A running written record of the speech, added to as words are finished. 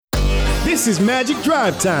This is Magic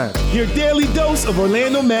Drive Time, your daily dose of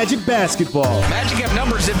Orlando Magic basketball. Magic have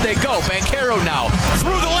numbers if they go. Banchero now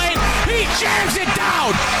through the lane. He jams it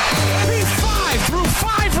down. P5 through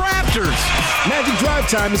 5 Raptors. Magic Drive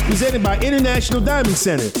Time is presented by International Diamond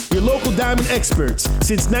Center, your local diamond experts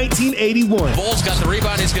since 1981. Bulls got the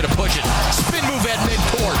rebound. He's going to push it. Spin move at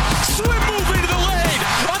midcourt. Swim move into the lane.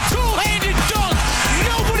 A two-handed dunk.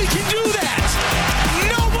 Nobody can do that.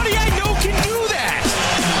 Nobody I know can do that.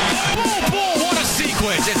 Bull, what a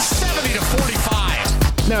sequence. It's 70 to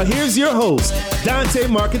 45. Now here's your host, Dante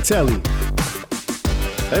Marchitelli.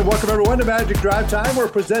 Hey, welcome everyone to Magic Drive Time. We're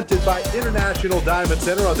presented by International Diamond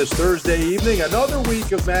Center on this Thursday evening. Another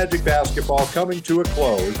week of Magic basketball coming to a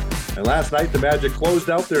close. And last night, the Magic closed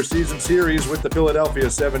out their season series with the Philadelphia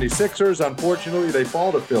 76ers. Unfortunately, they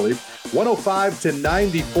fall to Philly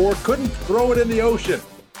 105-94. Couldn't throw it in the ocean.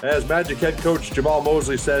 As Magic head coach Jamal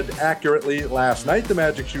Mosley said accurately last night, the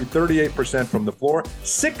Magic shoot 38% from the floor,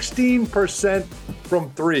 16% from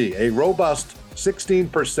three. A robust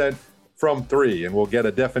 16% from three. And we'll get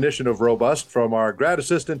a definition of robust from our grad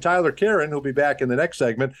assistant, Tyler Karen, who'll be back in the next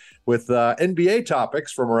segment with NBA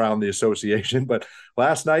topics from around the association. But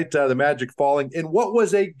last night, the Magic falling in what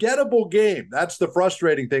was a gettable game. That's the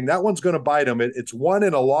frustrating thing. That one's going to bite them. It's one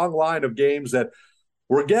in a long line of games that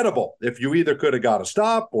were gettable. If you either could have got a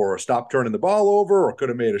stop or stopped turning the ball over or could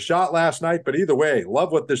have made a shot last night. But either way,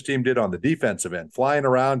 love what this team did on the defensive end. Flying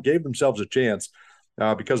around, gave themselves a chance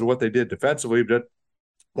because of what they did defensively. But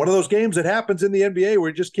one of those games that happens in the NBA where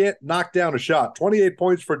you just can't knock down a shot. 28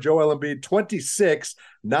 points for Joel Embiid, 26,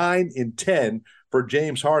 9 and 10 for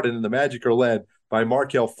James Harden, and the Magic are led by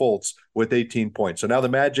Markelle Fultz with 18 points. So now the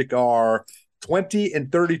Magic are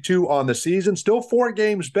 20-32 on the season, still 4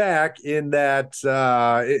 games back in that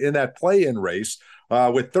play-in race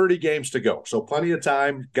with 30 games to go. So plenty of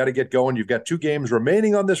time, got to get going. You've got 2 games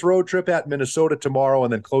remaining on this road trip at Minnesota tomorrow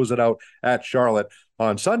and then close it out at Charlotte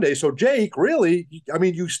on Sunday. So Jake, really, I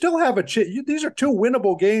mean, you still have a chance. These are 2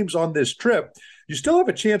 winnable games on this trip. You still have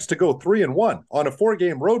a chance to go 3-1 on a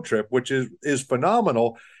 4-game road trip, which is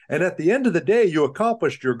phenomenal. And at the end of the day, you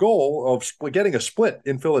accomplished your goal of getting a split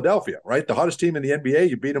in Philadelphia, right? The hottest team in the NBA,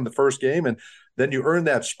 you beat them the first game, and then you earn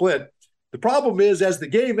that split. The problem is, as the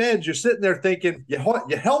game ends, you're sitting there thinking, you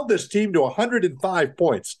held this team to 105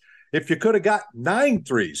 points. If you could have got 9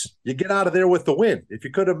 threes, you get out of there with the win. If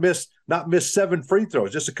you could have not missed 7 free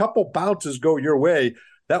throws, just a couple bounces go your way,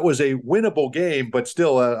 that was a winnable game, but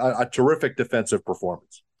still a terrific defensive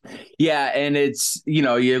performance. Yeah, and it's,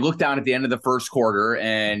 you look down at the end of the first quarter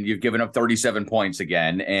and you've given up 37 points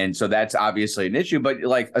again. And so that's obviously an issue. But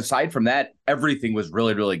aside from that, everything was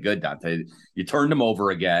really, really good, Dante. You turned them over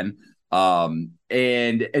again. And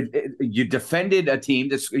you defended a team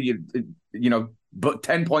that's, but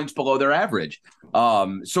 10 points below their average.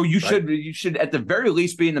 So you should at the very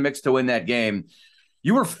least be in the mix to win that game.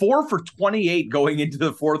 You were 4 for 28 going into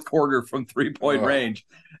the fourth quarter from 3-point range.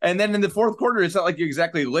 And then in the fourth quarter, it's not like you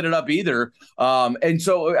exactly lit it up either. And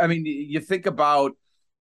so, I mean, you think about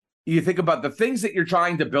the things that you're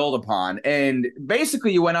trying to build upon. And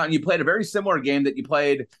basically you went out and you played a very similar game that you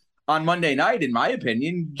played on Monday night, in my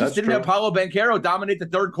opinion. Just didn't have Paolo Banchero dominate the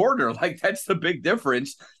third quarter. That's the big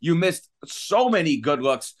difference. You missed so many good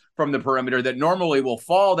looks from the perimeter that normally will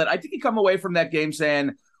fall, that I think you come away from that game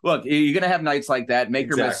saying, look, you're going to have nights like that,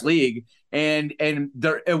 make or miss league. And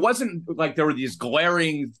there, it wasn't like there were these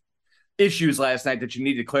glaring issues last night that you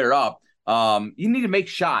need to clear up. You need to make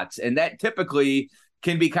shots, and that typically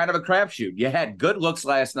can be kind of a crapshoot. You had good looks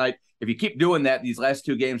last night. If you keep doing that these last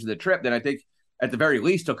 2 games of the trip, then I think at the very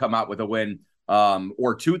least he'll come out with a win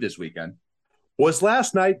or 2 this weekend. Was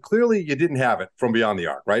last night, clearly you didn't have it from beyond the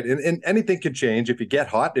arc, right? And anything can change. If you get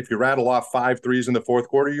hot, if you rattle off 5 threes in the fourth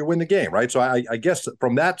quarter, you win the game, right? So I guess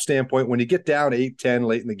from that standpoint, when you get down 8-10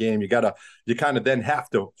 late in the game, you kind of then have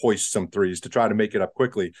to hoist some threes to try to make it up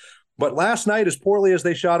quickly. But last night, as poorly as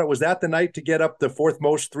they shot it, was that the night to get up the 4th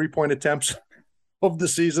most 3-point attempts of the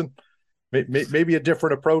season? Maybe a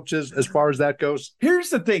different approach as far as that goes. Here's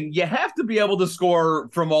the thing. You have to be able to score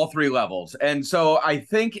from all 3 levels. And so I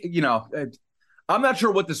think, I'm not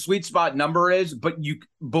sure what the sweet spot number is, but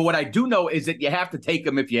what I do know is that you have to take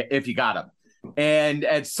them if you got them. And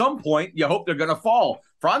at some point, you hope they're going to fall.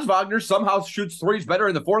 Franz Wagner somehow shoots threes better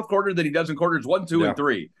in the fourth quarter than he does in quarters 1, 2, and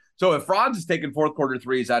 3. So if Franz is taking fourth quarter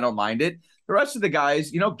threes, I don't mind it. The rest of the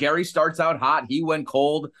guys, Gary starts out hot. He went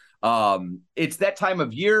cold. It's that time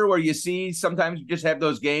of year where you see sometimes you just have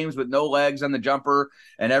those games with no legs on the jumper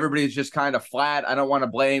and everybody's just kind of flat. I don't want to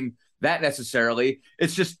blame that necessarily.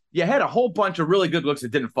 It's just you had a whole bunch of really good looks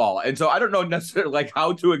that didn't fall. And so I don't know necessarily like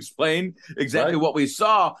how to explain exactly what we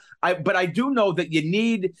saw. But I do know that you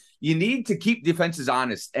need to keep defenses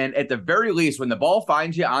honest. And at the very least, when the ball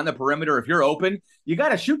finds you on the perimeter, if you're open, you got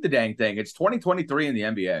to shoot the dang thing. It's 2023 in the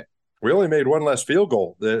NBA. We only made one less field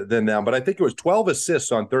goal than them, but I think it was 12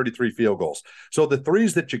 assists on 33 field goals. So the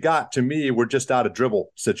threes that you got, to me, were just out of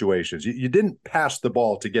dribble situations. You didn't pass the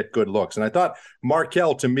ball to get good looks. And I thought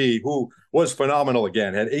Markelle, to me, who was phenomenal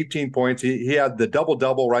again, had 18 points. He had the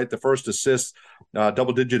double-double, right? The first assist,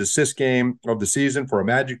 double-digit assist game of the season for a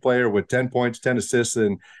Magic player with 10 points, 10 assists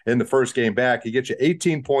in the first game back. He gets you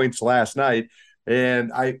 18 points last night.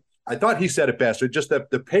 And I thought he said it best. It just that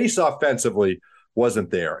the pace offensively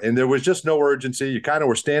wasn't there. And there was just no urgency. You kind of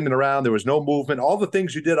were standing around. There was no movement. All the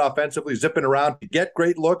things you did offensively, zipping around to get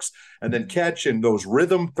great looks and then catch and those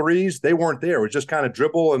rhythm threes, they weren't there. It was just kind of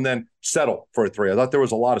dribble and then settle for a three. I thought there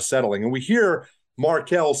was a lot of settling. And we hear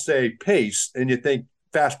Markelle say pace, and you think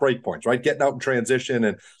fast break points, right? Getting out in transition.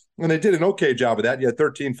 And they did an okay job of that. You had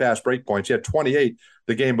 13 fast break points. You had 28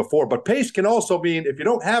 the game before. But pace can also mean if you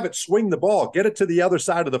don't have it, swing the ball, get it to the other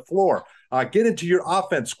side of the floor. Get into your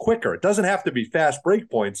offense quicker. It doesn't have to be fast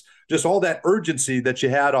break points. Just all that urgency that you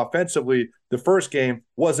had offensively the first game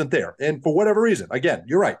wasn't there. And for whatever reason, again,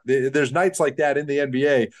 you're right. There's nights like that in the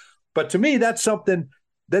NBA. But to me, that's something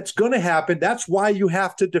that's going to happen. That's why you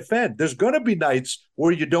have to defend. There's going to be nights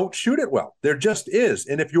where you don't shoot it well. There just is.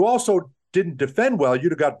 And if you also didn't defend well,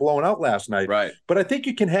 you'd have got blown out last night. Right. But I think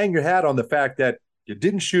you can hang your hat on the fact that you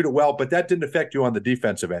didn't shoot it well, but that didn't affect you on the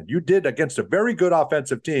defensive end. You did against a very good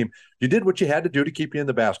offensive team. You did what you had to do to keep you in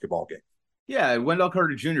the basketball game. Yeah, Wendell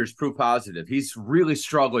Carter Jr. is proof positive. He's really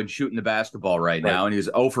struggling shooting the basketball right now, and he was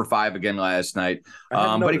 0 for 5 again last night.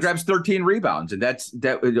 But he grabs 13 rebounds, and that's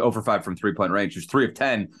 0 for 5 from three-point range. He's 3 of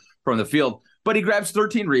 10 from the field. But he grabs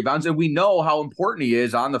 13 rebounds, and we know how important he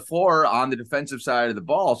is on the floor on the defensive side of the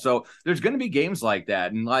ball. So there's going to be games like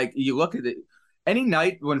that. And, like, you look at it, any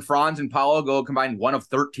night when Franz and Paolo go combined 1 of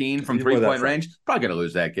 13 from three-point range, probably going to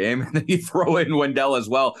lose that game. And then you throw in Wendell as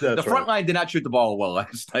well. The front line did not shoot the ball well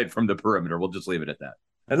last night from the perimeter. We'll just leave it at that.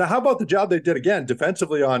 And how about the job they did again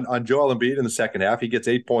defensively on Joel Embiid in the second half? He gets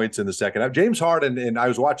 8 points in the second half. James Harden, and I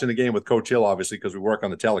was watching the game with Coach Hill, obviously, because we work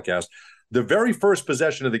on the telecast. The very first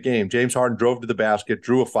possession of the game, James Harden drove to the basket,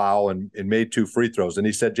 drew a foul, and made 2 free throws. And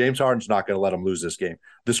he said, James Harden's not going to let him lose this game.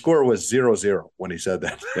 The score was 0-0 when he said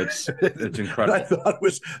that. That's incredible. I thought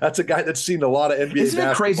that's a guy that's seen a lot of NBA basketball. Isn't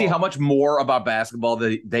it crazy how much more about basketball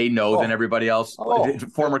they know than everybody else?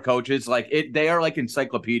 Former coaches, they are like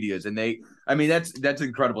encyclopedias, and that's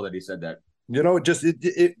incredible that he said that. You know,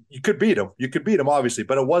 you could beat him. You could beat him, obviously,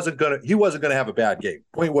 but he wasn't gonna have a bad game.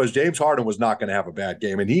 Point was, James Harden was not gonna have a bad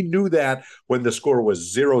game, and he knew that when the score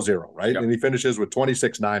was 0-0, right? Yep. And he finishes with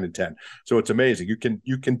 26, 9, and 10. So it's amazing.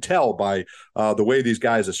 You can tell by the way these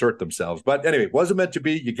guys assert themselves. But anyway, it wasn't meant to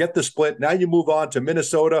be. You get the split. Now you move on to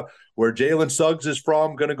Minnesota, where Jalen Suggs is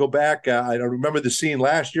from. Going to go back. I remember the scene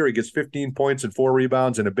last year. He gets 15 points and 4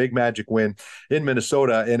 rebounds and a big Magic win in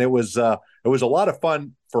Minnesota, and it was a lot of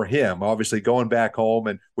fun for him, obviously, going back home.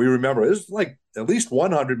 And we remember it was like at least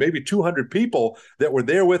 100, maybe 200 people that were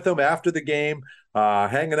there with him after the game,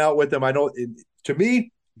 hanging out with him. I know, to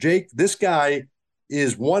me, Jake, this guy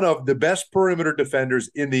is one of the best perimeter defenders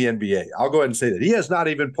in the NBA. I'll go ahead and say that. He has not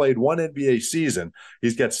even played one NBA season.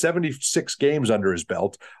 He's got 76 games under his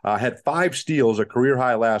belt, had 5 steals, a career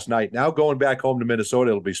high last night. Now going back home to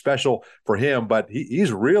Minnesota, it'll be special for him, but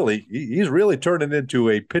he's really turning into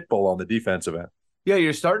a pit bull on the defensive end. Yeah,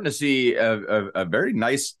 you're starting to see a very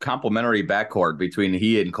nice complementary backcourt between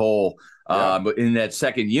he and Cole in that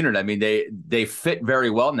second unit. I mean, they fit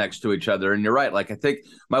very well next to each other. And you're right. Like, I think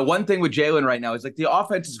my one thing with Jalen right now is like the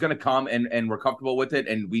offense is going to come and we're comfortable with it.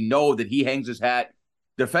 And we know that he hangs his hat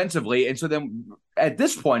defensively. And so then at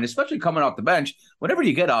this point, especially coming off the bench, whatever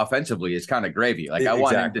you get offensively is kind of gravy. Like, I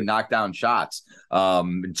want him to knock down shots,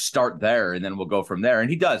 and start there, and then we'll go from there. And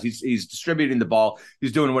he does. He's distributing the ball.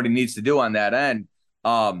 He's doing what he needs to do on that end.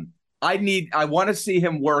 I want to see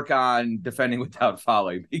him work on defending without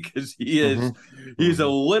fouling, because he's a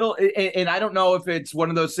little, and I don't know if it's one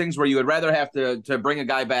of those things where you would rather have to bring a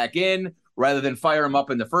guy back in rather than fire him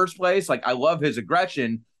up in the first place. Like, I love his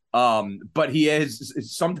aggression. But he is,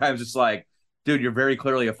 sometimes it's like, dude, you're very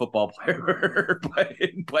clearly a football player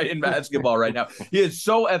playing basketball right now. He is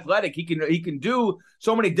so athletic. He can do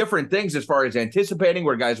so many different things as far as anticipating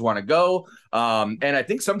where guys want to go. And I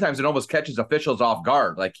think sometimes it almost catches officials off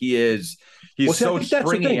guard. Like, he's so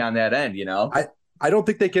springy on that end, you know? I don't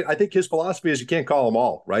think they can. I think his philosophy is you can't call them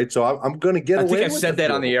all, right? So I'm going to get away with it. I think I said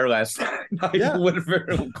that on the air last night. Yeah.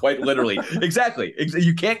 Quite literally. Exactly.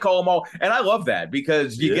 You can't call them all. And I love that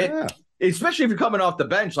because you get, especially if you're coming off the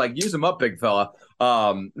bench, like use them up, big fella.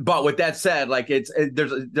 But with that said, like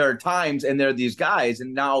there are times and there are these guys,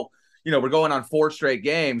 and now, we're going on 4 straight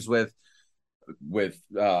games with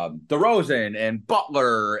DeRozan and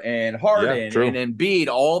Butler and Harden and Embiid.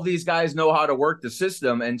 All these guys know how to work the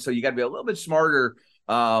system, and so you got to be a little bit smarter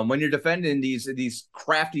when you're defending these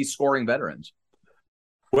crafty scoring veterans.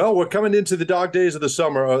 Well, we're coming into the dog days of the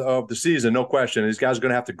summer of the season, no question. These guys are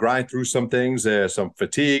going to have to grind through some things, some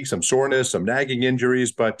fatigue, some soreness, some nagging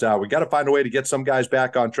injuries, but we got to find a way to get some guys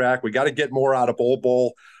back on track. We got to get more out of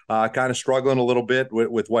Bol. Kind of struggling a little bit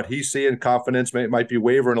with what he's seeing. Confidence might be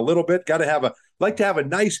wavering a little bit. Got to have a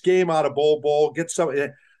nice game out of Bol. Get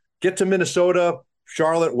to Minnesota,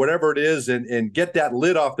 Charlotte, whatever it is, and get that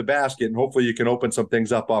lid off the basket, and hopefully you can open some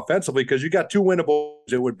things up offensively because you got 2 winnables.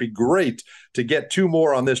 It would be great to get 2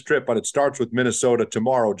 more on this trip, but it starts with Minnesota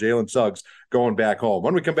tomorrow. Jalen Suggs going back home.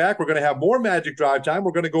 When we come back, we're going to have more Magic Drive Time.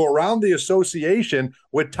 We're going to go around the association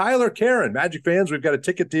with Tyler Karen. Magic fans, we've got a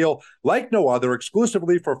ticket deal like no other,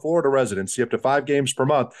 exclusively for Florida residents. See up to 5 games per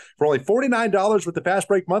month for only $49 with the Fast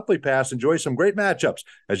Break Monthly Pass. Enjoy some great matchups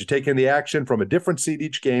as you take in the action from a different seat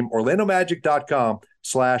each game.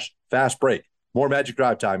 OrlandoMagic.com/Fast Break. More Magic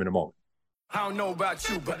Drive Time in a moment. I don't know about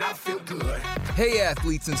you, but I feel good. Hey,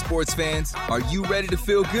 athletes and sports fans, are you ready to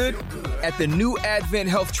feel good? At the new Advent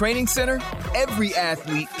Health Training Center, every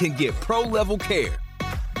athlete can get pro-level care.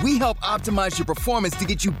 We help optimize your performance to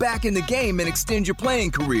get you back in the game and extend your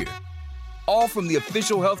playing career. All from the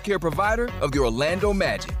official healthcare provider of the Orlando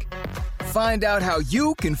Magic. Find out how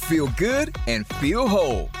you can feel good and feel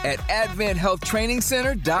whole at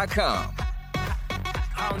AdventHealthTrainingCenter.com.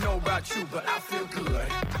 I don't know about you, but I feel good.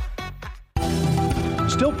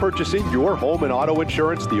 Still purchasing your home and auto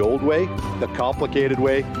insurance the old way, the complicated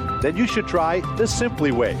way? Then you should try the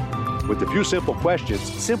Simply way. With a few simple questions,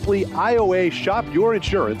 Simply IOA shop your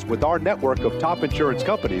insurance with our network of top insurance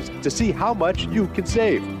companies to see how much you can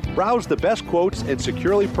save. Browse the best quotes and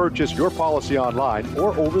securely purchase your policy online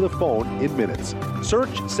or over the phone in minutes.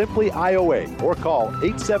 Search Simply IOA or call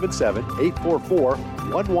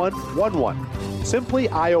 877-844-1111. Simply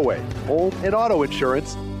IOA, home and auto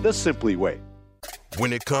insurance the Simply way.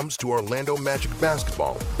 When it comes to Orlando Magic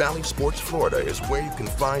basketball, Bally Sports Florida is where you can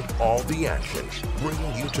find all the action,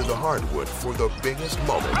 bringing you to the hardwood for the biggest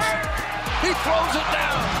moments. He throws it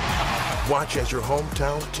down. Watch as your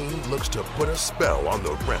hometown team looks to put a spell on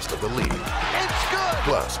the rest of the league. It's good.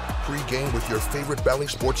 Plus, pre-game with your favorite Bally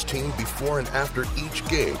Sports team before and after each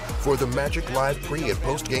game for the Magic Live pre- and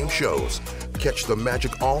post-game shows. Catch the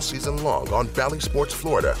Magic all season long on Bally Sports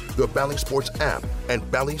Florida, the Bally Sports app, and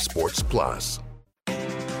Bally Sports Plus.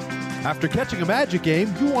 After catching a Magic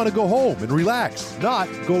game, you want to go home and relax, not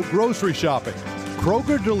go grocery shopping.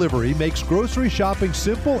 Kroger Delivery makes grocery shopping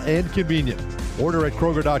simple and convenient. Order at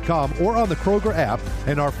Kroger.com or on the Kroger app,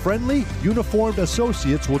 and our friendly, uniformed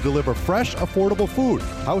associates will deliver fresh, affordable food,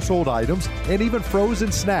 household items, and even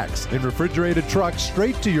frozen snacks in refrigerated trucks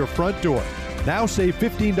straight to your front door. Now save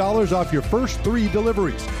 $15 off your first 3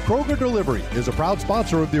 deliveries. Kroger Delivery is a proud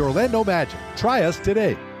sponsor of the Orlando Magic. Try us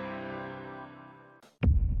today.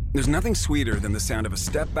 There's nothing sweeter than the sound of a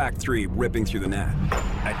step-back 3 ripping through the net.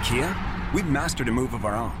 At Kia, we've mastered a move of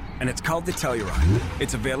our own, and it's called the Telluride.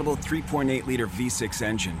 Its available 3.8-liter V6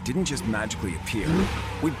 engine didn't just magically appear.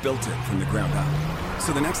 We built it from the ground up.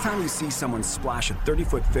 So the next time you see someone splash a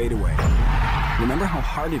 30-foot fadeaway, remember how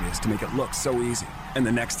hard it is to make it look so easy. And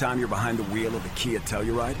the next time you're behind the wheel of the Kia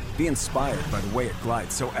Telluride, be inspired by the way it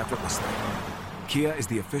glides so effortlessly. Kia is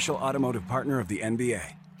the official automotive partner of the NBA.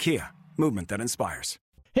 Kia, movement that inspires.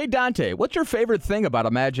 Hey, Dante, what's your favorite thing about a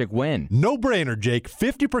Magic win? No brainer, Jake.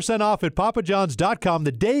 50% off at papajohns.com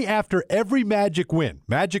the day after every Magic win.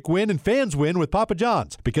 Magic win and fans win with Papa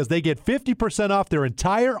John's because they get 50% off their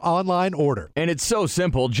entire online order. And it's so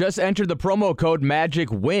simple. Just enter the promo code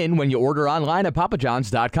MAGICWIN when you order online at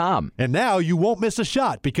papajohns.com. And now you won't miss a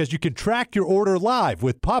shot because you can track your order live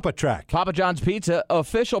with Papa Track. Papa John's Pizza,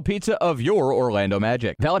 official pizza of your Orlando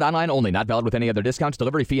Magic. Valid online only, not valid with any other discounts.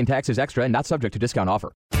 Delivery fee and taxes extra and not subject to discount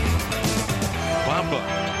offer. Bamba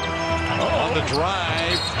on the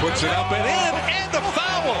drive, puts it up and in, and the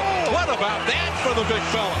foul. What about that for the big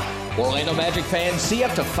fella? Orlando Magic fans, see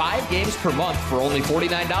up to 5 games per month for only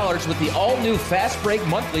 $49 with the all-new Fast Break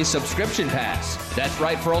Monthly Subscription Pass. That's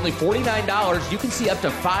right, for only $49, you can see up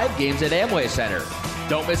to 5 games at Amway Center.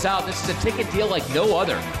 Don't miss out. This is a ticket deal like no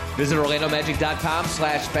other. Visit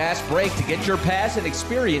OrlandoMagic.com/fastbreak to get your pass and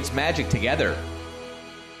experience Magic together.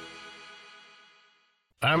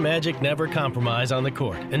 Our Magic never compromise on the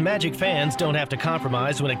court, and Magic fans don't have to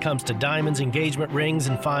compromise when it comes to diamonds, engagement rings,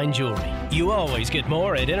 and fine jewelry. You always get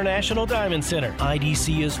more at International Diamond Center.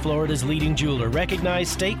 IDC is Florida's leading jeweler,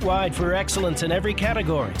 recognized statewide for excellence in every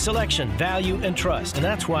category, selection, value, and trust. And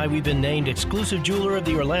that's why we've been named exclusive jeweler of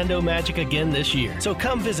the Orlando Magic again this year. So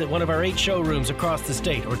come visit one of our 8 showrooms across the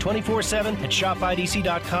state or 24/7 at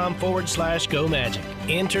shopidc.com/Go Magic.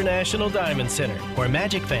 International Diamond Center, where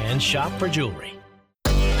Magic fans shop for jewelry.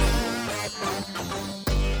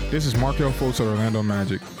 This is Markel Fultz of Orlando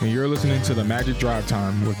Magic, and you're listening to the Magic Drive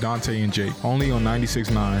Time with Dante and Jake, only on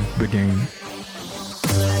 96.9 The Game.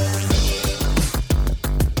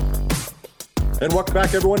 And welcome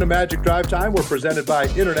back, everyone, to Magic Drive Time. We're presented by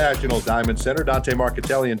International Diamond Center. Dante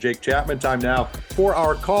Marchitelli and Jake Chapman. Time now for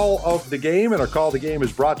our Call of the Game. And our Call of the Game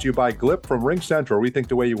is brought to you by Glip from Ring Central. Rethink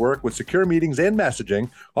the way you work with secure meetings and messaging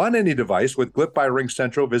on any device with Glip by Ring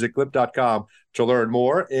Central. Visit glip.com to learn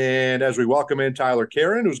more. And as we welcome in Tyler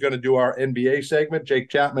Karen, who's going to do our NBA segment, Jake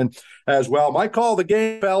Chapman as well. My Call of the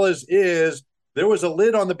Game, fellas, is there was a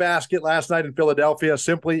lid on the basket last night in Philadelphia.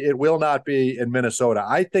 Simply, it will not be in Minnesota.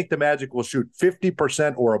 I think the Magic will shoot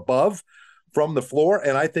 50% or above from the floor,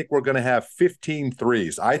 and I think we're going to have 15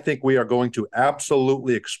 threes. I think we are going to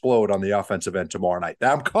absolutely explode on the offensive end tomorrow night.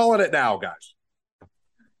 I'm calling it now, guys.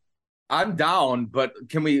 I'm down, but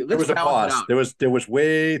can we? There was a pause. There was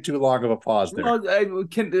way too long of a pause there. Well,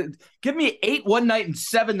 give me 8 one night and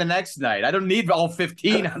 7 the next night. I don't need all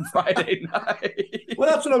 15 on Friday night. Well,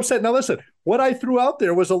 that's what I'm saying. Now, listen, what I threw out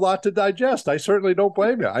there was a lot to digest. I certainly don't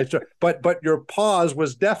blame you. But your pause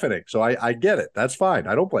was deafening, so I get it. That's fine.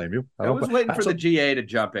 I don't blame you. I was waiting for the GA to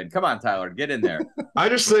jump in. Come on, Tyler, get in there. I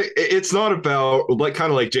just think it's not about,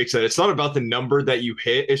 kind of like Jake said, it's not about the number that you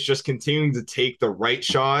hit. It's just continuing to take the right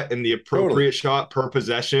shot and the appropriate shot per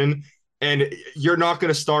possession. And you're not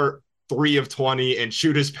going to start 3 of 20 and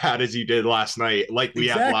shoot as bad as you did last night, like we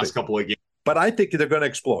had the last couple of games. But I think they're going to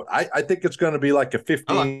explode. I think it's going to be like a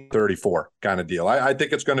 15-34 kind of deal. I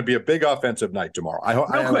think it's going to be a big offensive night tomorrow. I hope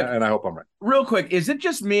I'm right. Real quick, is it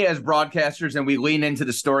just me as broadcasters and we lean into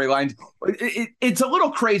the storylines? It's a little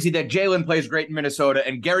crazy that Jalen plays great in Minnesota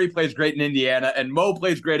and Gary plays great in Indiana and Mo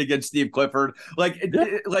plays great against Steve Clifford. Like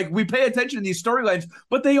we pay attention to these storylines,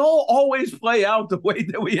 but they all always play out the way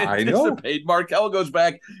that we anticipate. Markel goes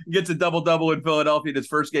back, gets a double-double in Philadelphia in his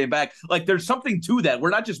first game back. Like there's something to that. We're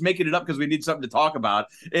not just making it up because we need something to talk about.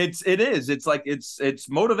 It's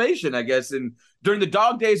motivation, I guess. And during the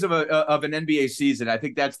dog days of an NBA season, I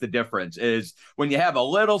think that's the difference is when you have a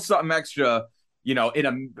little something extra, in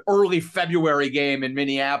an early February game in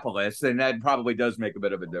Minneapolis, and that probably does make a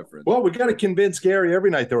bit of a difference. Well, we got to convince Gary every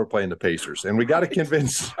night that we're playing the Pacers, and we got to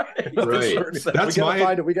convince.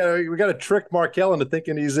 Right. We got to trick Markel into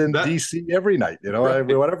thinking he's in DC every night.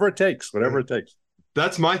 Whatever it takes.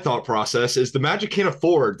 That's my thought process is the Magic can't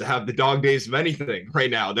afford to have the dog days of anything right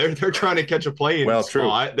now. They're trying to catch a play-in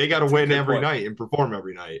spot. They got to win every night and perform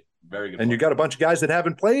every night. Very good. And you got a bunch of guys that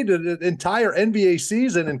haven't played an entire NBA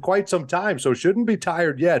season in quite some time, so shouldn't be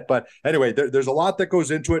tired yet. But anyway, there's a lot that goes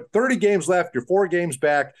into it. 30 games left. You're 4 games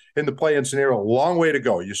back in the play-in scenario. A long way to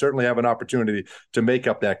go. You certainly have an opportunity to make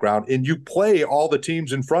up that ground. And you play all the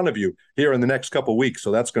teams in front of you here in the next couple of weeks,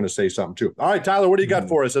 so that's going to say something too. All right, Tyler, what do you got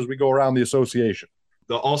for us as we go around the association?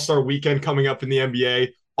 The All-Star weekend coming up in the NBA.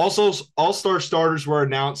 Also, All-Star starters were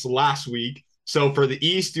announced last week. So for the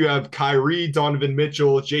East, you have Kyrie, Donovan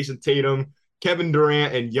Mitchell, Jason Tatum, Kevin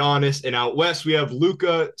Durant, and Giannis. And out West, we have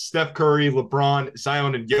Luka, Steph Curry, LeBron,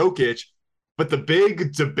 Zion, and Jokic. But the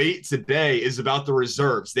big debate today is about the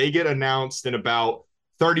reserves. They get announced in about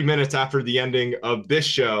 30 minutes after the ending of this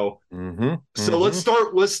show. So let's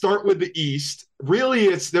start with the East.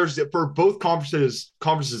 Really, there's for both conferences,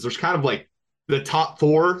 there's kind of like the top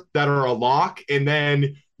 4 that are a lock, and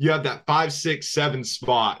then you have that 5, 6, 7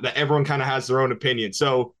 spot that everyone kind of has their own opinion.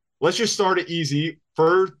 So let's just start it easy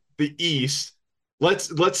for the East.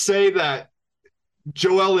 Let's say that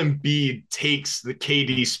Joel Embiid takes the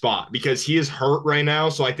KD spot because he is hurt right now.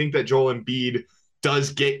 So I think that Joel Embiid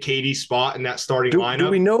does get KD's spot in that starting lineup. Do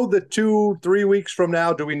we know that 2-3 weeks from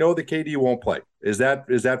now? Do we know that KD won't play? Is that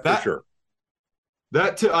for sure?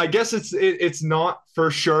 I guess it's not for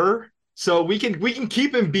sure. So we can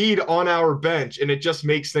keep Embiid on our bench, and it just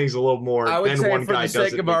makes things a little more. I would say, for the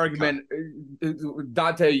sake of argument,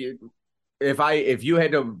 Dante, if you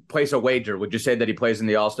had to place a wager, would you say that he plays in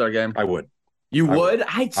the All-Star game? I would. You would?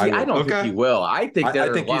 I don't think he will. I think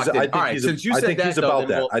they're locked in. All right, since you said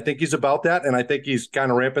that, I think he's about that, and I think he's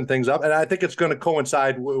kind of ramping things up, and I think it's going to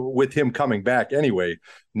coincide with him coming back anyway,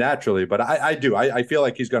 naturally. But I do. I feel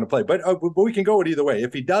like he's going to play. But we can go it either way.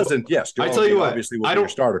 If he doesn't, yes, I tell you what, obviously will be your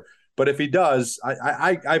starter. But if he does,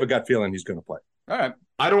 I have a gut feeling he's going to play. All right.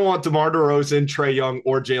 I don't want DeMar DeRozan, Trae Young,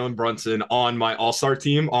 or Jalen Brunson on my All-Star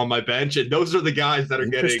team on my bench, and those are the guys that are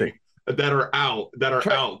out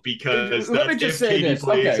because let me just say this.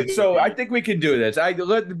 Okay, so I think we can do this.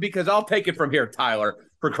 Because I'll take it from here, Tyler,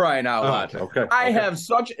 for crying out loud. Okay. I have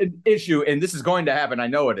such an issue, and this is going to happen. I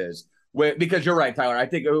know it is. Because you're right, Tyler. I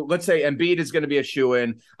think, let's say Embiid is going to be a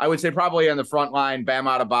shoo-in. I would say probably on the front line, Bam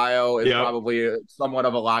Adebayo is probably somewhat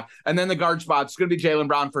of a lock. And then the guard spot's going to be Jaylen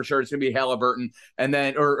Brown for sure. It's going to be Halliburton. And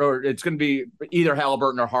then, or it's going to be either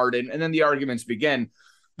Halliburton or Harden. And then the arguments begin.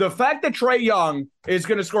 The fact that Trae Young is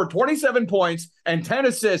going to score 27 points and 10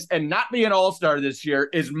 assists and not be an all-star this year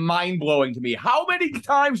is mind-blowing to me. How many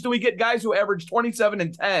times do we get guys who average 27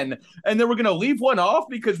 and 10, and then we're going to leave one off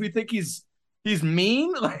because we think he's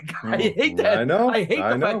mean? Like, I hate that. I hate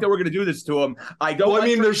the fact that we're going to do this to him. I don't like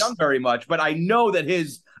Trae Young very much, but I know that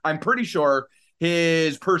I'm pretty sure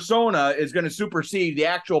his persona is going to supersede the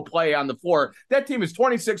actual play on the floor. That team is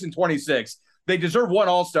 26 and 26. They deserve one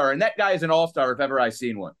all-star, and that guy is an all-star if ever I've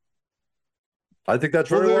seen one. I think that's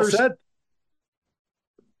very well said.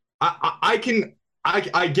 I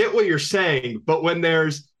get what you're saying, but when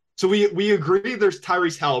we agree there's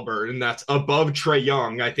Tyrese Halliburton, and that's above Trae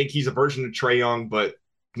Young. I think he's a version of Trae Young, but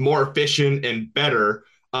more efficient and better.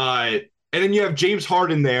 And then you have James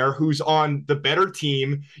Harden there, who's on the better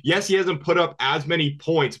team. Yes, he hasn't put up as many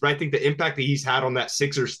points, but I think the impact that he's had on that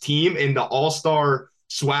Sixers team and the all-star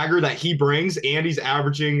swagger that he brings, and he's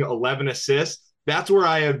averaging 11 assists. That's where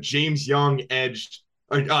I have James Harden edged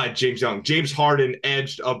above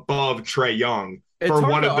Trae Young for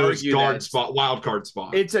one of those wild card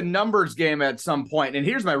spots. It's a numbers game at some point, and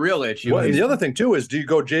here's my real issue. Well, and the other thing too is, do you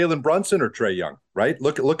go Jalen Brunson or Trae Young? Right?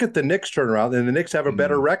 Look at the Knicks turnaround, and the Knicks have a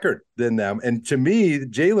better record than them. And to me,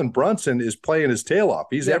 Jalen Brunson is playing his tail off.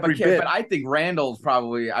 He's every bit. But I think Randall's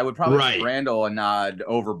I would probably give Randall a nod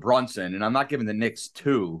over Brunson, and I'm not giving the Knicks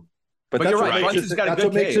two. But you're right. Brunson's got a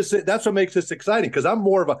good case. That's what makes this exciting, because I'm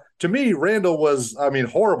more of to me, Randall was,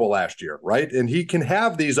 horrible last year, right? And he can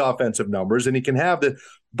have these offensive numbers, and he can have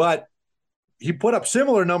but he put up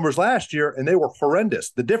similar numbers last year, and they were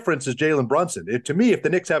horrendous. The difference is Jalen Brunson. To me, if the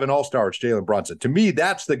Knicks have an all-star, it's Jalen Brunson. To me,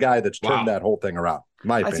 that's the guy that's turned that whole thing around.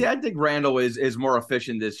 My opinion. I think Randall is more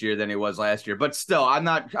efficient this year than he was last year, but still, I'm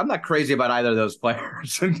not crazy about either of those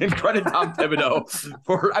players. And credit Tom Thibodeau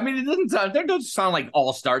for. They don't sound like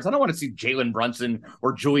all stars. I don't want to see Jalen Brunson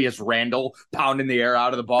or Julius Randle pounding the air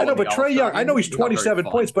out of the ball. I know, but Trae Young. I know he's 27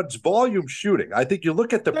 points, but it's volume shooting. I think you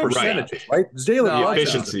look at the percentages, right? Jalen Young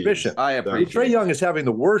is efficient. I appreciate. Trae Young is having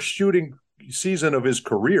the worst shooting season of his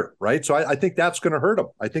career, right? So I think that's going to hurt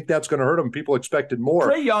him. People expected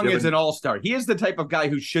more. Trae Young is an all-star. He is the type of guy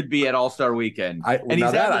who should be at All-Star Weekend. I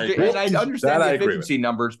understand the efficiency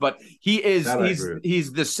numbers, but he's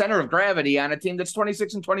the center of gravity on a team that's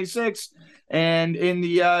 26 and 26, and in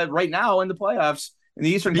the right now in the playoffs in the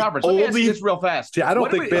Eastern Conference. Let me ask you this real fast. See, I don't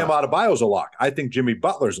think Bam Adebayo's a lock. I think Jimmy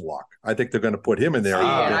Butler's a lock. I think they're going to put him in there.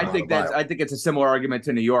 I think it's a similar argument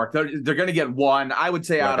to New York. They're going to get one. I would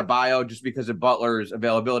say Adebayo just because of Butler's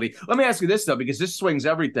availability. Let me ask you this though, because this swings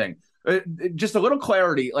everything. Just a little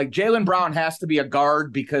clarity. Like Jaylen Brown has to be a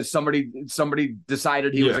guard because somebody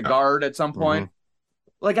decided he was a guard at some point.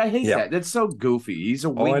 Mm-hmm. Like I hate that. That's so goofy. He's a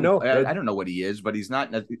wing. I know. I don't know what he is, but he's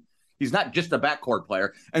not just a backcourt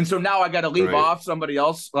player. And so now I got to leave off somebody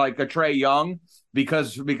else like a Trae Young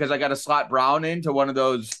because I got to slot Brown into one of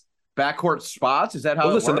those backcourt spots. Is that how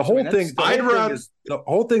it works? The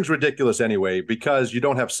whole thing's ridiculous anyway, because you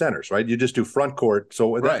don't have centers, right? You just do front court.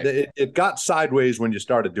 So it got sideways when you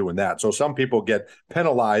started doing that. So some people get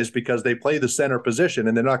penalized because they play the center position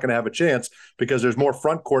and they're not going to have a chance because there's more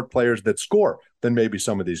front court players that score than maybe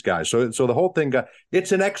some of these guys. So the whole thing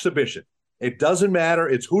it's an exhibition. It doesn't matter.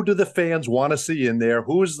 It's who do the fans want to see in there?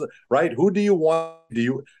 Who do you want?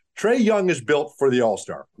 Trae Young is built for the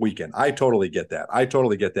All-Star weekend. I totally get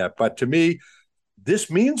that. But to me,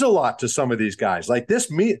 this means a lot to some of these guys. Like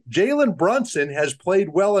Jalen Brunson has played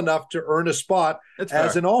well enough to earn a spot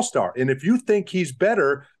as an All-Star. And if you think he's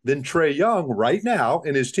better than Trae Young right now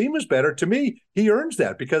and his team is better, to me, he earns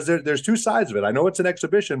that because there's two sides of it. I know it's an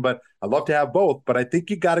exhibition, but I'd love to have both. But I think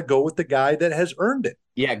you got to go with the guy that has earned it.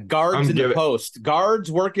 Yeah, guards in the post.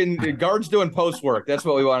 Guards doing post work. That's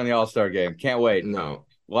what we want in the All-Star game. Can't wait. No.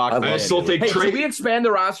 I still think should we expand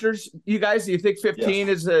the rosters, you guys? Do you think 15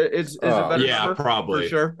 is a better number? Probably. For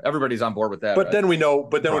sure. Everybody's on board with that. But then we know,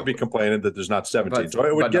 we'd be complaining that there's not 17. So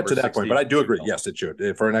it would get to that 16. Point. But I do agree. Yes, it should.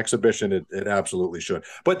 For an exhibition, it absolutely should.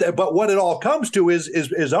 But what it all comes to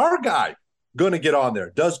is our guy going to get on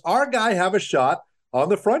there? Does our guy have a shot on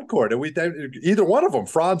the front court? And either one of them,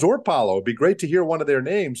 Franz or Paolo, it'd be great to hear one of their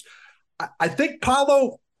names. I think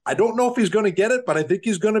Paolo, I don't know if he's going to get it, but I think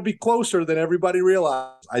he's going to be closer than everybody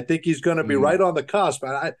realized. I think he's going to be right on the cusp.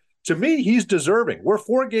 And to me, he's deserving. We're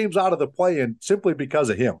 4 games out of the play-in simply because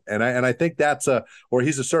of him. And I think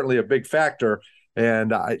he's certainly a big factor.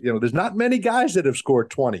 And there's not many guys that have scored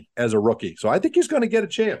 20 as a rookie. So I think he's going to get a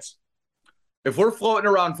chance. If we're floating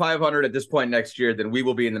around 500 at this point next year, then we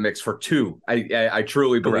will be in the mix for 2. I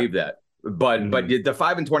truly believe that. But the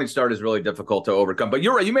 5-20 start is really difficult to overcome. But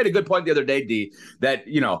you're right. You made a good point the other day, D, that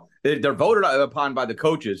they're voted upon by the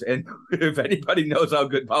coaches. And if anybody knows how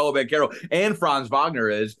good Paolo Banchero and Franz Wagner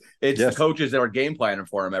is, it's the coaches that are game planning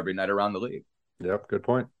for him every night around the league. Yep, good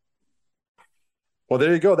point. Well,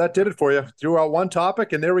 there you go. That did it for you. Threw out one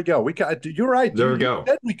topic, and there we go. You're right. There we go.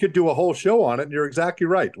 We could do a whole show on it, and you're exactly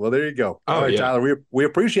right. Well, there you go. Oh, all right, Tyler, we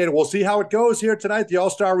appreciate it. We'll see how it goes here tonight. The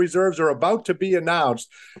All-Star reserves are about to be announced,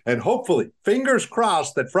 and hopefully, fingers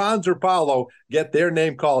crossed that Franz or Paolo get their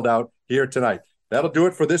name called out here tonight. That'll do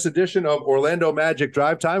it for this edition of Orlando Magic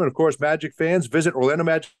Drive Time. And, of course, Magic fans, visit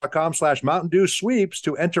orlandomagic.com/Mountain Dew Sweeps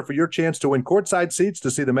to enter for your chance to win courtside seats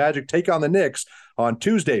to see the Magic take on the Knicks on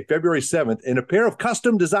Tuesday, February 7th, in a pair of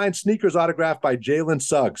custom-designed sneakers autographed by Jalen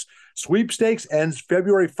Suggs. Sweepstakes ends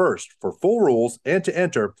February 1st. For full rules and to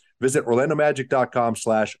enter, visit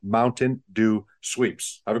orlandomagic.com/Mountain Dew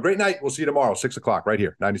Sweeps. Have a great night. We'll see you tomorrow, 6 o'clock, right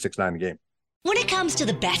here, 96.9 The Game. When it comes to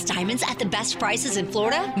the best diamonds at the best prices in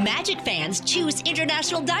Florida, Magic fans choose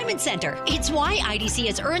International Diamond Center. It's why IDC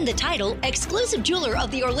has earned the title exclusive jeweler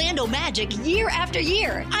of the Orlando Magic year after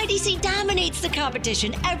year. IDC dominates the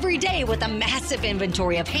competition every day with a massive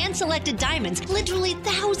inventory of hand-selected diamonds, literally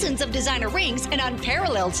thousands of designer rings, an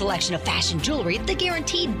unparalleled selection of fashion jewelry, the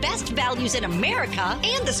guaranteed best values in America,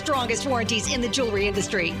 and the strongest warranties in the jewelry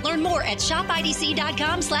industry. Learn more at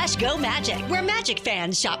shopidc.com/GoMagic, where Magic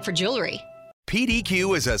fans shop for jewelry.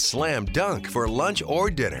 PDQ is a slam dunk for lunch or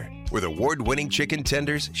dinner with award-winning chicken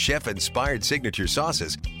tenders, chef-inspired signature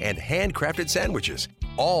sauces, and handcrafted sandwiches,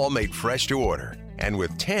 all made fresh to order. And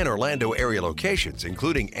with 10 Orlando area locations,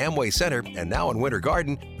 including Amway Center and now in Winter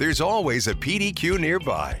Garden, there's always a PDQ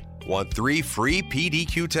nearby. Want 3 free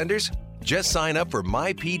PDQ tenders? Just sign up for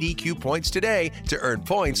My PDQ Points today to earn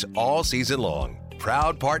points all season long.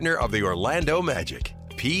 Proud partner of the Orlando Magic.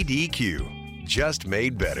 PDQ, just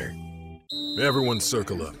made better. Everyone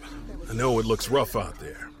circle up. I know it looks rough out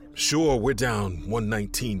there. Sure, we're down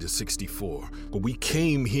 119-64, but we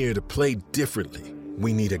came here to play differently.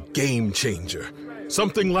 We need a game changer.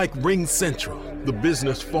 Something like Ring Central, the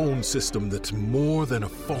business phone system that's more than a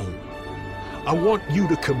phone. I want you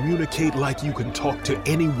to communicate like you can talk to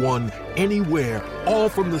anyone, anywhere, all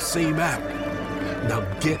from the same app. Now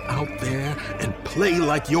get out there and play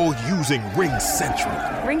like you're using Ring Central.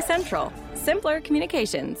 Ring Central. Simpler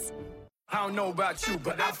communications. I don't know about you,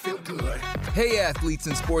 but I feel good. Hey, athletes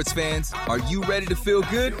and sports fans, are you ready to feel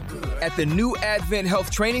good? At the new Advent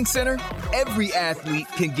Health Training Center, every athlete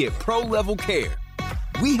can get pro-level care.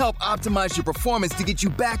 We help optimize your performance to get you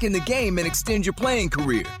back in the game and extend your playing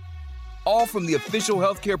career. All from the official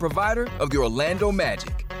healthcare provider of the Orlando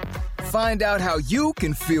Magic. Find out how you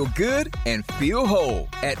can feel good and feel whole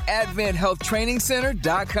at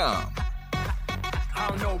AdventHealthTrainingCenter.com. I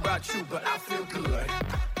don't know about you, but I feel good.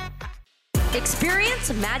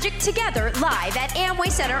 Experience Magic together live at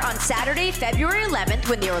Amway Center on Saturday, February 11th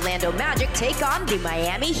when the Orlando Magic take on the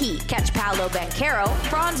Miami Heat. Catch Paolo Banchero,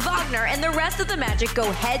 Franz Wagner, and the rest of the Magic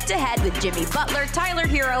go head-to-head with Jimmy Butler, Tyler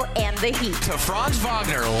Hero, and the Heat. To Franz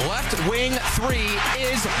Wagner, left wing 3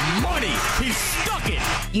 is money. He's stuck it.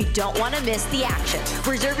 You don't want to miss the action.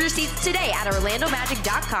 Reserve your seats today at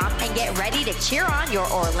orlandomagic.com and get ready to cheer on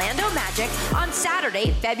your Orlando Magic on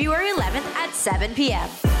Saturday, February 11th at 7 p.m.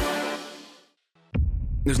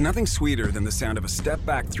 There's nothing sweeter than the sound of a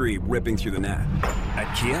step-back 3 ripping through the net.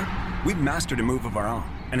 At Kia, we've mastered a move of our own,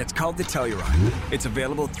 and it's called the Telluride. Its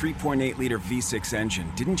available 3.8-liter V6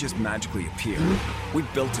 engine didn't just magically appear. We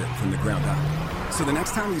built it from the ground up. So the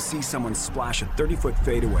next time you see someone splash a 30-foot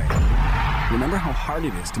fadeaway, remember how hard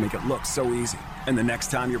it is to make it look so easy. And the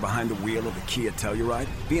next time you're behind the wheel of a Kia Telluride,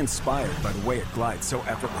 be inspired by the way it glides so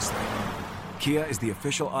effortlessly. Kia is the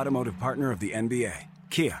official automotive partner of the NBA.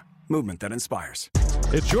 Kia, movement that inspires.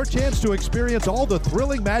 It's your chance to experience all the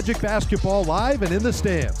thrilling Magic basketball live and in the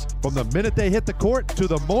stands. From the minute they hit the court to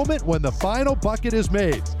the moment when the final bucket is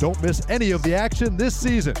made. Don't miss any of the action this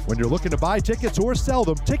season. When you're looking to buy tickets or sell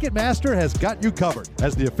them, Ticketmaster has got you covered.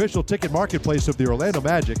 As the official ticket marketplace of the Orlando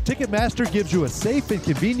Magic, Ticketmaster gives you a safe and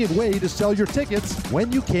convenient way to sell your tickets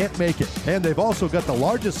when you can't make it. And they've also got the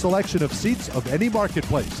largest selection of seats of any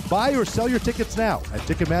marketplace. Buy or sell your tickets now at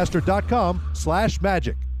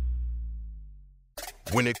Ticketmaster.com/magic.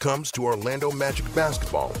 When it comes to Orlando Magic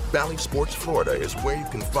basketball, Bally Sports Florida is where you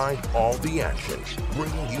can find all the action,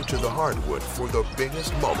 bringing you to the hardwood for the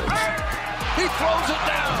biggest moments. He throws it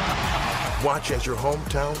down. Watch as your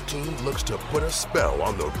hometown team looks to put a spell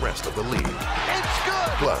on the rest of the league. It's good.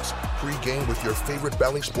 Plus, pre-game with your favorite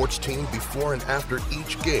Bally Sports team before and after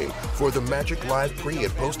each game for the Magic Live pre-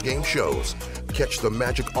 and post-game shows. Catch the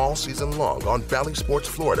Magic all season long on Bally Sports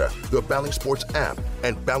Florida, the Bally Sports app,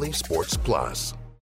 and Bally Sports Plus.